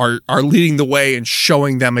leading the way and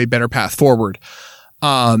showing them a better path forward.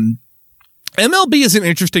 MLB is an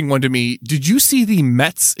interesting one to me. Did you see the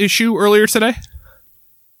Mets issue earlier today?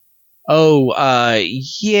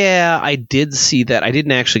 Yeah, I did see that. I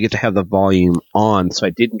didn't actually get to have the volume on, so I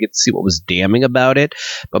didn't get to see what was damning about it.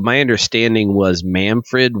 But my understanding was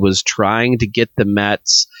Manfred was trying to get the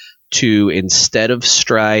Mets to, instead of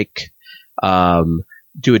strike,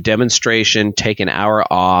 do a demonstration, take an hour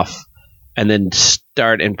off, and then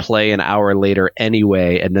start and play an hour later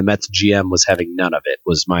anyway. And the Mets GM was having none of it,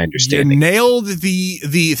 was my understanding. You nailed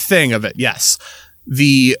the thing of it, yes.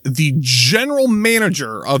 The general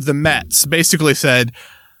manager of the Mets basically said,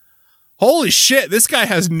 holy shit, this guy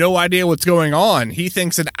has no idea what's going on. He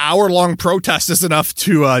thinks an hour-long protest is enough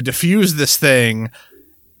to diffuse this thing.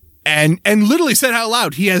 And literally said out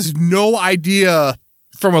loud, he has no idea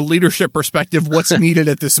from a leadership perspective what's needed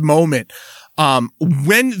at this moment.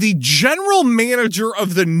 When the general manager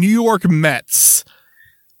of the New York Mets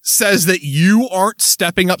says that you aren't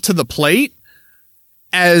stepping up to the plate,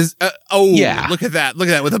 look at that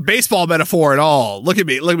with a baseball metaphor and all. Look at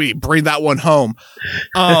me bring that one home.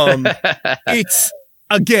 It's,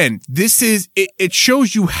 again, it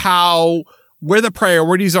shows you where the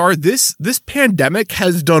priorities are. This pandemic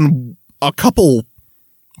has done a couple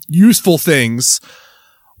useful things,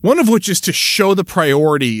 one of which is to show the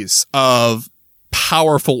priorities of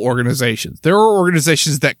powerful organizations. There are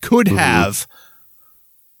organizations that could have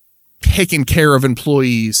taken care of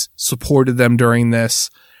employees, supported them during this,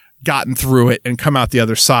 gotten through it, and come out the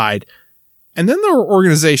other side. And then there are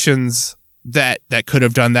organizations that could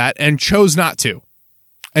have done that and chose not to,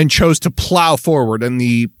 and chose to plow forward in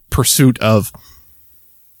the pursuit of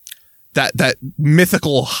that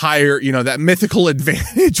mythical higher, that mythical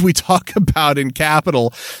advantage we talk about in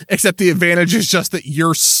Capital, except the advantage is just that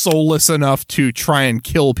you're soulless enough to try and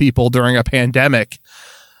kill people during a pandemic.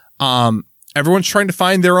 Everyone's trying to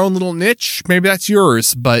find their own little niche. Maybe that's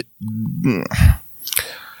yours, but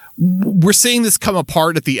we're seeing this come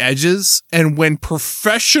apart at the edges. And when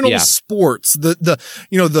professional sports, the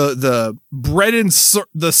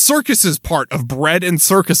circuses part of bread and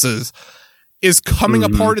circuses is coming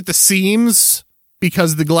apart at the seams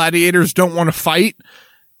because the gladiators don't want to fight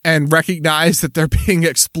and recognize that they're being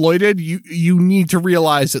exploited, you need to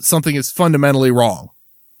realize that something is fundamentally wrong.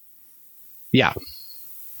 Yeah.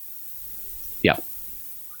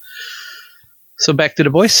 So back to Du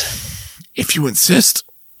Bois. If you insist.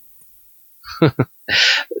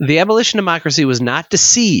 The abolition democracy was not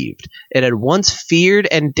deceived. It had once feared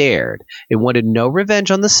and dared. It wanted no revenge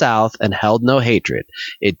on the South and held no hatred.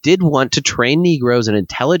 It did want to train Negroes in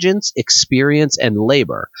intelligence, experience, and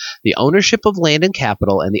labor, the ownership of land and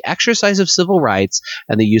capital, and the exercise of civil rights,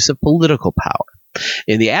 and the use of political power.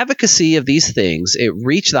 In the advocacy of these things, it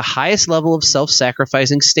reached the highest level of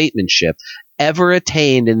self-sacrificing statesmanship ever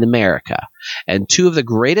attained in America, and two of the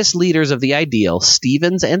greatest leaders of the ideal,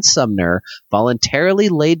 Stevens and Sumner, voluntarily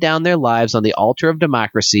laid down their lives on the altar of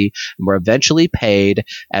democracy and were eventually paid,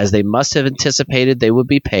 as they must have anticipated they would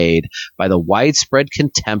be paid, by the widespread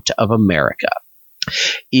contempt of America.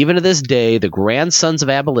 Even to this day, the grandsons of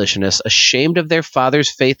abolitionists, ashamed of their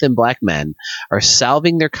fathers' faith in black men, are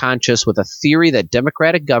salving their conscience with a theory that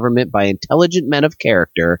democratic government by intelligent men of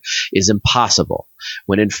character is impossible,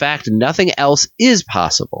 when in fact nothing else is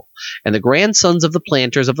possible. And the grandsons of the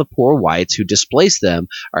planters of the poor whites who displaced them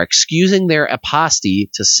are excusing their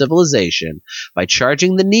apostasy to civilization by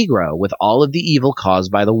charging the Negro with all of the evil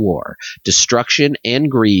caused by the war, destruction,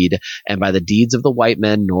 and greed, and by the deeds of the white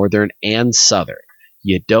men, Northern and Southern.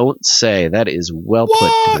 You don't say. That is well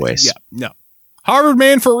put, Du Bois. Yeah, no. Harvard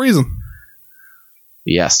man for a reason.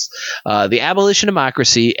 Yes. The abolition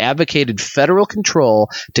democracy advocated federal control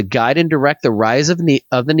to guide and direct the rise of the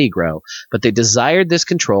Negro, but they desired this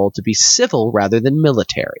control to be civil rather than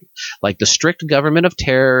military, like the strict government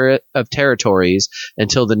of territories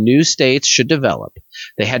until the new states should develop.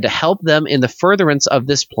 They had to help them in the furtherance of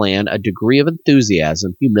this plan a degree of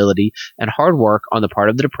enthusiasm, humility, and hard work on the part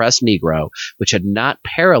of the depressed Negro, which had not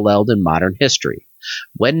paralleled in modern history.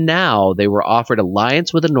 When now they were offered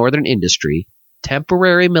alliance with the Northern industry,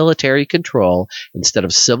 temporary military control instead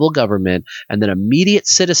of civil government, and then immediate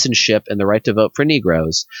citizenship and the right to vote for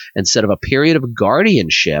Negroes, instead of a period of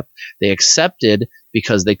guardianship, they accepted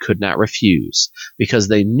because they could not refuse, because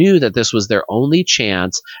they knew that this was their only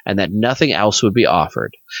chance and that nothing else would be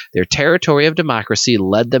offered. Their territory of democracy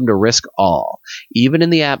led them to risk all, even in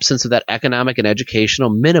the absence of that economic and educational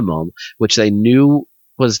minimum which they knew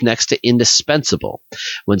was next to indispensable.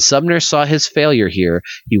 When Sumner saw his failure here,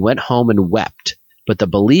 he went home and wept. But the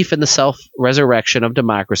belief in the self-resurrection of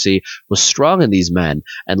democracy was strong in these men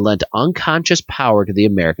and lent unconscious power to the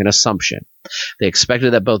American assumption. They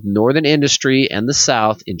expected that both Northern industry and the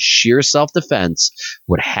South, in sheer self-defense,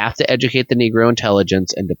 would have to educate the Negro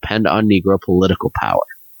intelligence and depend on Negro political power.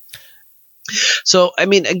 So, I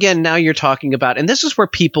mean, again, now you're talking about, and this is where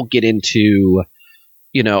people get into,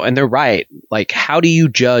 and they're right. Like, how do you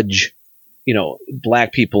judge,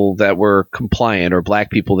 black people that were compliant or black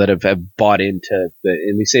people that have bought into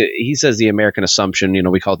and he says the American assumption,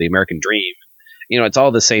 we call it the American dream. It's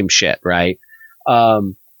all the same shit, right?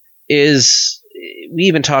 We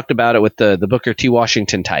even talked about it with the Booker T.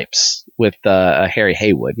 Washington types with Harry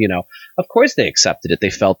Haywood. Of course they accepted it. They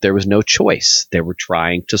felt there was no choice. They were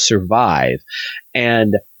trying to survive.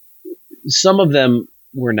 And some of them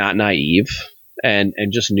were not naive and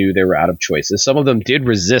just knew they were out of choices. Some of them did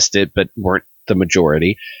resist it, but weren't the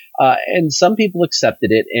majority. And some people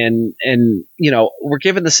accepted it and were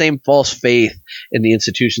given the same false faith in the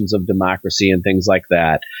institutions of democracy and things like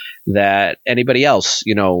that anybody else,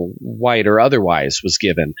 white or otherwise, was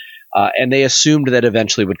given. And they assumed that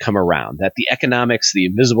eventually would come around, that the economics, the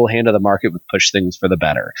invisible hand of the market would push things for the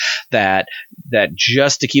better, that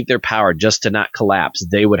just to keep their power, just to not collapse,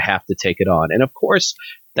 they would have to take it on. And of course,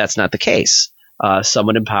 that's not the case.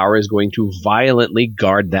 Someone in power is going to violently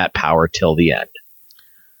guard that power till the end.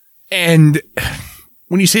 And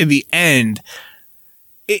when you say the end,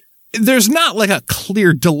 there's not like a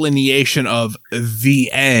clear delineation of the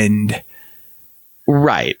end.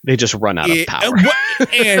 Right. They just run out of power.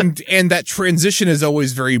 and that transition is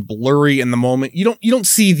always very blurry in the moment. You don't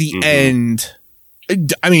see the end.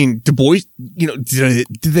 I mean, Du Bois, did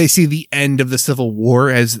they see the end of the Civil War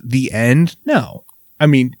as the end? No. I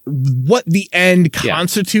mean, what the end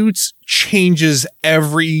constitutes changes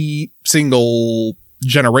every single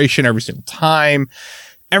generation, every single time,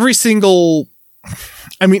 every single,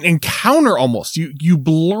 encounter almost. You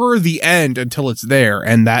blur the end until it's there.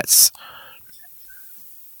 And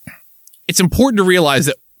it's important to realize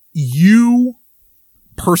that you,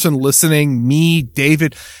 person listening, me,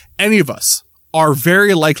 David, any of us are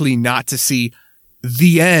very likely not to see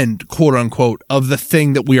the end, quote unquote, of the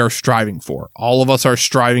thing that we are striving for. All of us are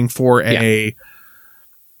striving for a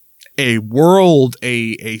world,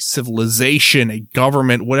 a civilization, a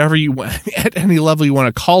government, whatever you want, at any level you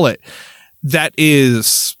want to call it, that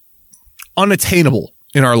is unattainable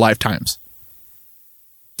in our lifetimes.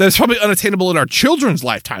 That is probably unattainable in our children's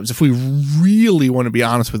lifetimes, if we really want to be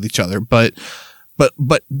honest with each other. But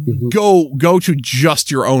go to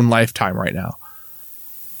just your own lifetime right now.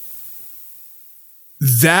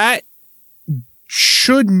 That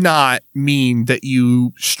should not mean that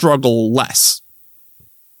you struggle less.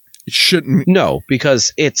 It shouldn't. No,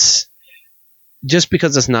 because it's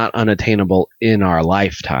not unattainable in our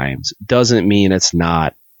lifetimes doesn't mean it's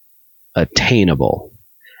not attainable,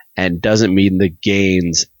 and doesn't mean the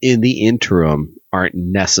gains in the interim aren't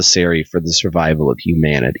necessary for the survival of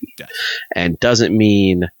humanity. Yes. And doesn't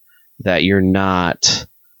mean that you're not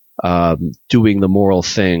doing the moral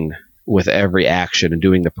thing with every action and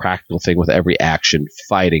doing the practical thing with every action,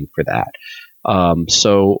 fighting for that.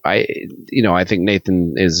 So I think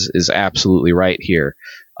Nathan is absolutely right here.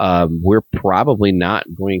 We're probably not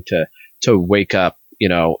going to wake up,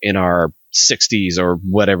 in our 60s or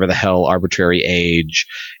whatever the hell arbitrary age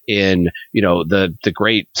in, the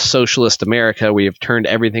great socialist America. We have turned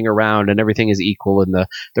everything around and everything is equal and the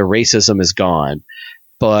racism is gone.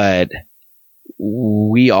 But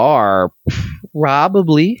we are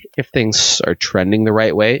probably, if things are trending the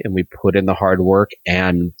right way and we put in the hard work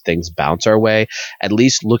and things bounce our way, at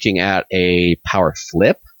least looking at a power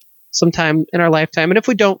flip sometime in our lifetime. And if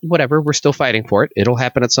we don't, whatever, we're still fighting for it. It'll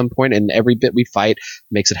happen at some point, and every bit we fight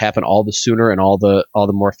makes it happen all the sooner and all the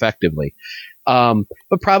more effectively.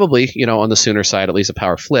 But probably, on the sooner side, at least a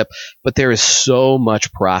power flip. But there is so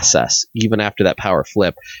much process, even after that power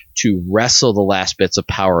flip, to wrestle the last bits of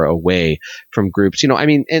power away from groups.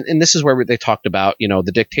 And this is where they talked about,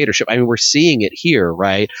 the dictatorship. We're seeing it here,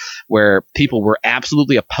 right? Where people were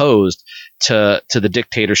absolutely opposed to the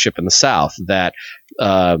dictatorship in the South that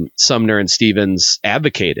Sumner and Stevens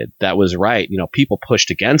advocated. That was right. People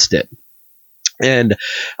pushed against it. And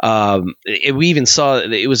we even saw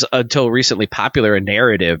it was until recently popular a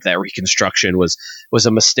narrative that Reconstruction was a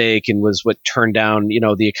mistake and was what turned down,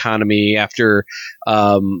 the economy after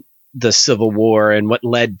the Civil War and what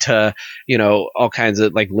led to, all kinds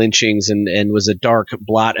of like lynchings and was a dark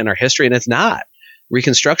blot in our history. And it's not.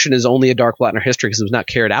 Reconstruction is only a dark blot in our history because it was not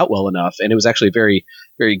carried out well enough. And it was actually a very,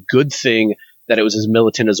 very good thing that it was as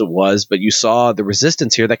militant as it was, but you saw the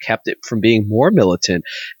resistance here that kept it from being more militant.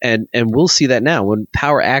 And we'll see that now. When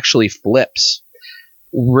power actually flips,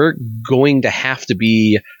 we're going to have to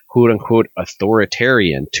be, quote unquote,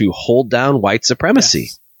 authoritarian to hold down white supremacy.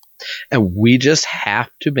 Yes. And we just have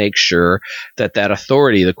to make sure that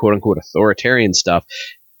authority, the quote unquote authoritarian stuff,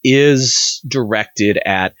 is directed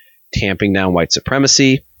at tamping down white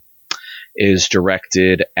supremacy is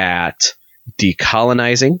directed at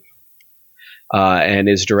decolonizing, and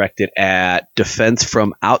is directed at defense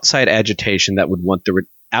from outside agitation that would want the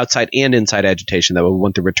outside and inside agitation that would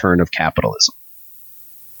want the return of capitalism.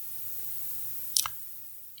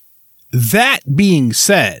 That being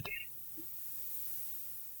said,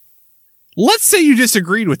 let's say you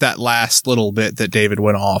disagreed with that last little bit that David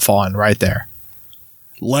went off on right there.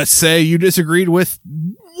 Let's say you disagreed with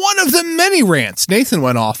one of the many rants Nathan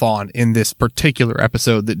went off on in this particular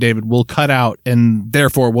episode that David will cut out and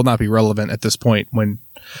therefore will not be relevant at this point when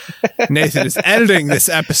Nathan is editing this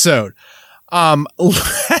episode.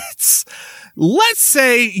 Let's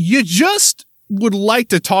say you just would like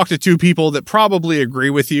to talk to two people that probably agree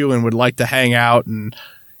with you and would like to hang out and,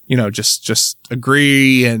 you know, just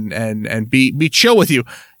agree and be chill with you.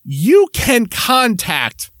 You can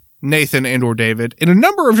contact Nathan and or David in a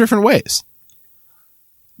number of different ways.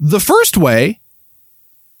 The first way,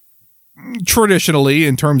 traditionally,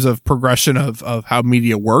 in terms of progression of how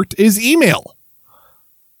media worked, is email.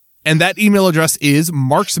 And that email address is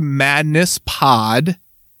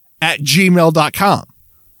marksmadnesspod@gmail.com.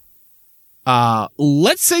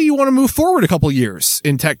 Let's say you want to move forward a couple years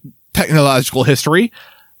in technological history.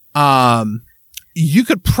 You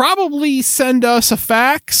could probably send us a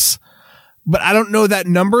fax, but I don't know that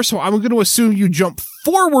number, so I'm going to assume you jump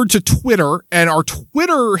forward to Twitter, and our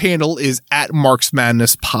Twitter handle is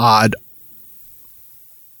 @marksmadnesspod.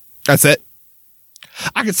 That's it.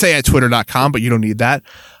 I could say at twitter.com, but you don't need that.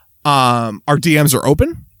 Our DMs are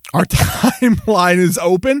open. Our timeline is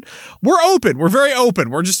open. We're open. We're very open.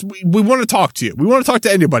 We want to talk to you. We want to talk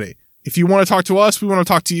to anybody. If you want to talk to us, we want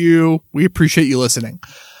to talk to you. We appreciate you listening.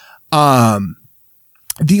 The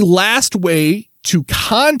last way to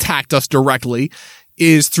contact us directly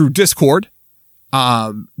is through Discord.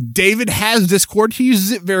 David has Discord. He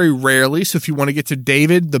uses it very rarely. So if you want to get to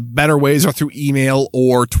David, the better ways are through email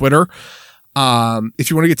or Twitter. If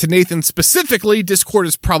you want to get to Nathan specifically, Discord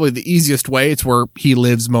is probably the easiest way. It's where he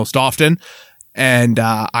lives most often. And,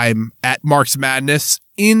 I'm at Marks Madness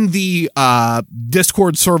in the,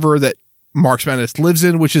 Discord server that Marks Madness lives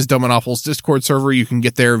in, which is Dumb and Awful's Discord server. You can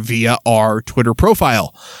get there via our Twitter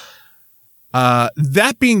profile.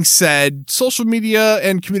 That being said, social media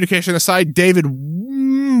and communication aside, David,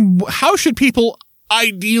 how should people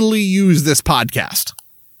ideally use this podcast?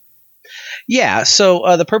 Yeah,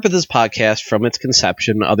 so the purpose of this podcast from its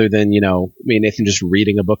conception, other than, you know, me and Nathan just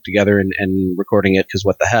reading a book together and recording it because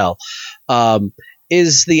what the hell,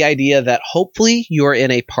 is the idea that hopefully you're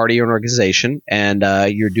in a party or an organization and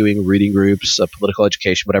you're doing reading groups, political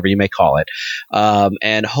education, whatever you may call it.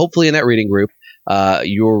 And hopefully in that reading group,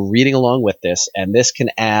 you're reading along with this, and this can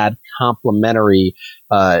add complementary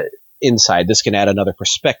insight. This can add another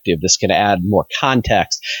perspective. This can add more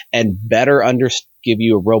context and better give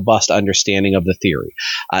you a robust understanding of the theory.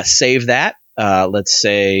 Save that. Let's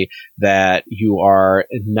say that you are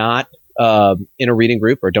not in a reading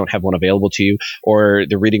group or don't have one available to you, or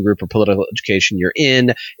the reading group or political education you're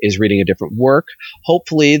in is reading a different work.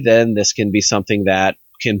 Hopefully, then this can be something that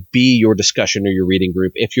can be your discussion or your reading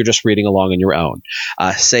group if you're just reading along on your own.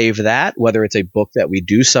 Save that, whether it's a book that we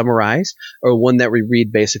do summarize or one that we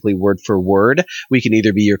read basically word for word. We can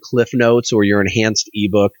either be your Cliff Notes or your enhanced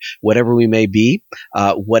ebook, whatever we may be,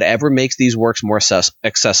 whatever makes these works more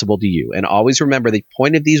accessible to you. And always remember, the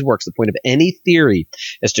point of these works, the point of any theory,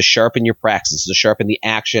 is to sharpen your praxis, to sharpen the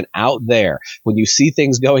action out there. When you see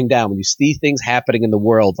things going down, when you see things happening in the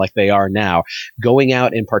world like they are now, going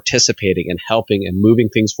out and participating and helping and moving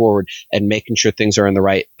things forward and making sure things are in the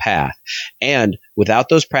right path. And without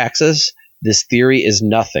those praxis, this theory is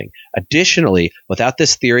nothing. Additionally, without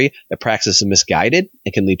this theory, the praxis is misguided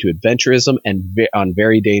and can lead to adventurism and on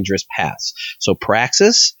very dangerous paths. So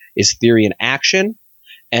praxis is theory in action,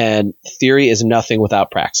 and theory is nothing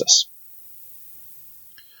without praxis.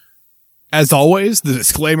 As always, the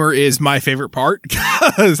disclaimer is my favorite part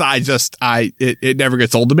because it never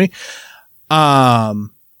gets old to me.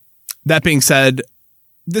 That being said,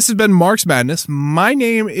 this has been Marks Madness. My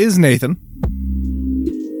name is Nathan.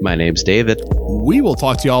 My name's David. We will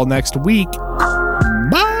talk to y'all next week.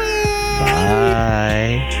 Bye.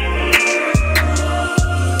 Bye.